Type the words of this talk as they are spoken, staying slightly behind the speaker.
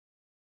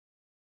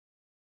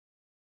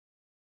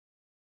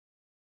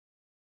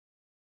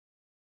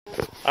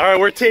All right,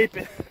 we're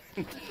taping.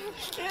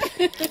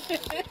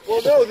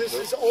 Well, no, this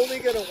is only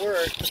going to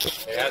work.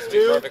 It has to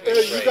be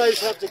perfectly straight. You guys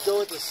have to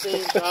go at the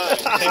same time.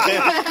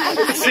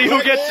 See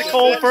who gets the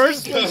coal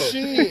first?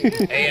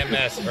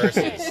 AMS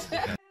versus.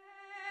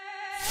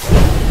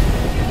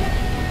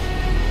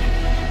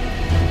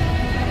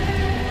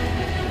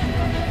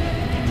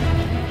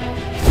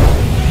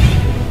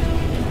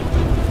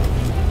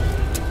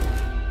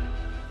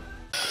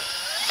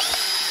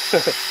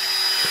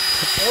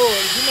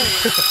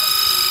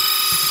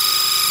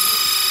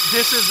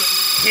 This is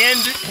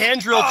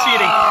hand drill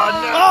cheating.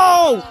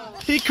 Oh,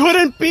 he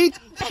couldn't beat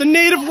the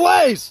native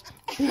ways.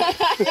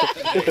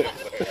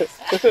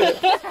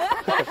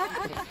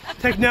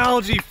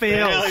 Technology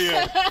fails.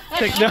 Failure.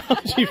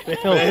 Technology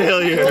fails.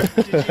 Failure.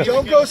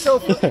 Don't go so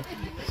far.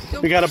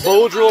 We got a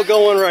bow drill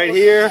going right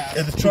here.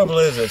 And the trouble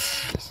is,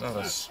 it's not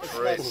a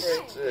straight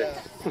stick.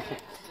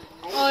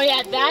 Oh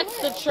yeah, that's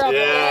the trouble.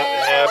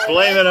 Yeah,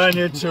 blame it on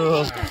your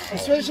tools.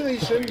 Especially you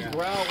shouldn't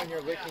growl when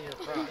you're licking your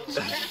crotch.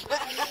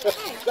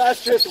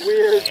 That's just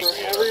weird for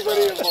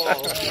everybody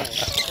involved.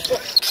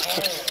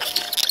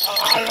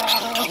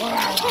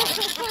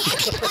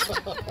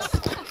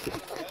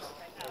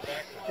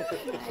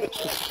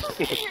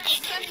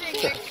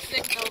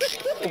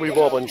 We've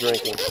all been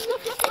drinking.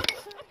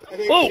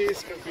 Whoa!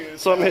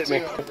 Something hit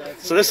me.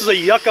 So this is a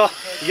yucca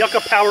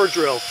power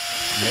drill.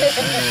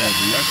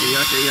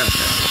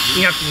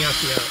 Yucca.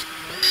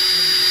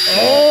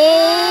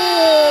 Oh!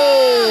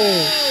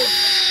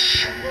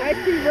 I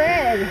see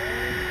red.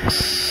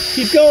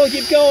 Keep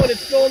going,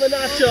 it's filling the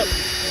notch up.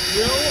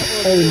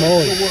 Holy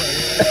moly.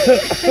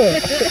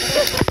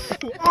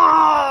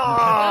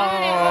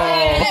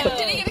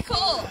 Did he get a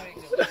coal?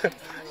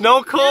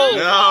 No coal.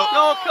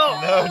 No coal.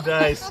 No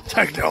dice.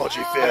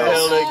 Technology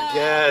Failed fails.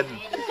 again.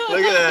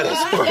 Look at that.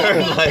 It's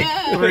burned like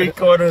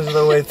 3/4 of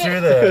the way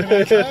through there.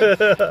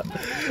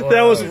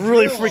 That was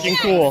really freaking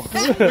cool.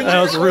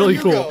 That was really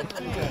cool.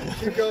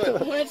 Keep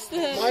going. What's the?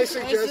 My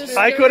suggestion.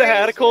 I could have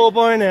had a coal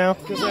by now.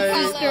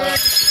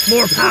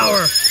 More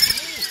power.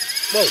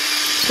 Whoa.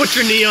 Put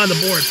your knee on the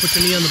board. Put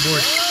your knee on the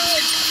board.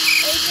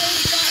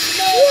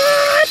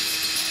 What?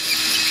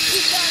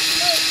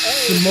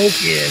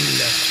 Smoking.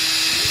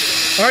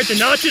 All right, the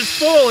notch is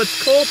full.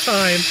 It's coal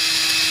time.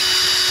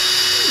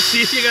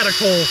 See if you got a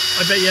coal.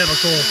 I bet you have a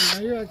coal.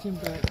 Now you're acting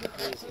bad.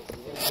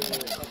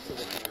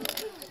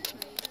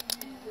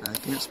 I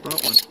can't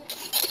spot one.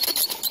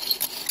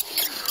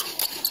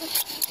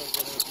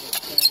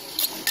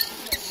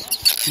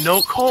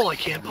 No coal. I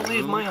can't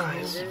believe my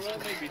eyes.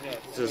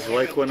 This is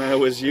like when I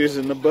was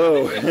using the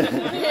bow.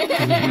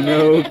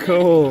 No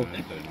coal.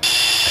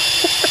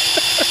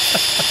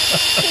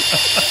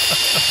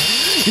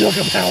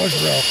 Yucca power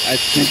drill. I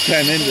think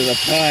I'm into the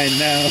pine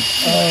now.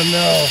 Oh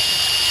no.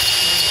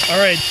 All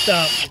right,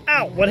 stop.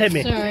 Ow, what hit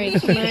me? Sorry,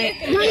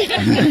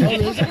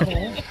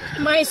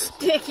 my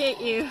stick hit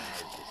you.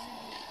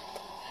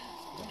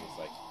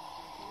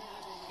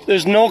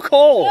 There's no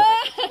coal.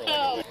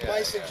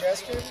 My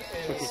suggestion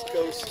is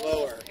go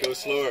slower. Go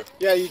slower.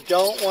 Yeah, you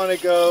don't want to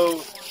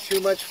go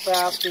too much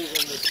faster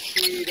than the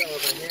speed of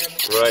a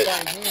hand. Right. By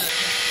hand.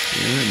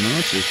 Yeah, that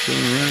notch is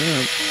filling right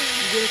up.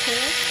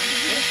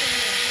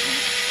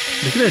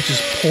 Look at that,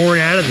 just pouring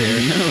out of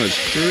there. No, it's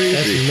crazy.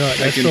 That's nuts.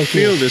 That's I can so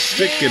feel cool. the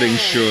stick getting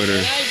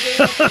shorter.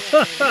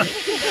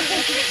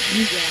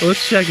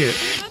 Let's check it.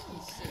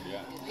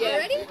 You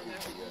ready?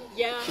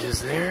 Yeah.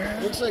 Is there?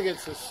 Looks like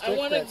it's a stick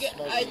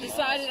I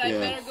decided I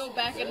better go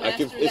back and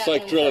master that. It's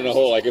like drilling a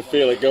hole. I can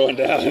feel it going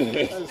down.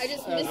 I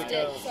just missed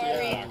it.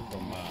 Sorry.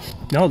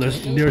 No, there's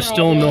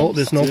still no coal.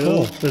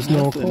 There's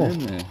no coal. In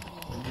there.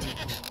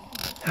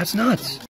 That's nuts.